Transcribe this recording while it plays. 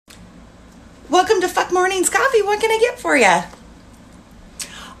Welcome to Fuck Mornings Coffee. What can I get for you?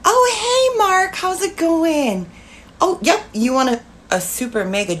 Oh, hey, Mark. How's it going? Oh, yep. You want a super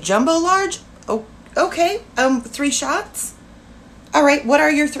mega jumbo large? Oh, okay. 3 shots? All right. What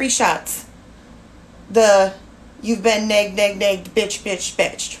are your 3 shots? You've been nagged,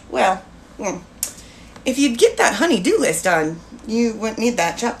 bitched. Well, if you'd get that honey-do list done, you wouldn't need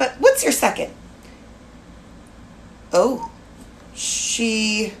that shot. But what's your second? Oh,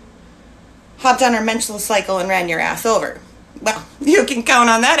 she hopped on her menstrual cycle and ran your ass over. Well, you can count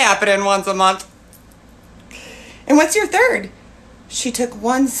on that happening once a month. And what's your third? She took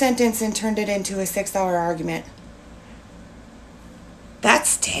one sentence and turned it into a 6-hour argument.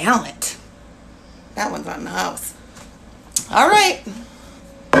 That's talent. That one's on the house. All right.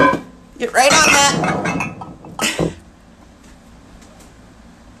 Get right on that.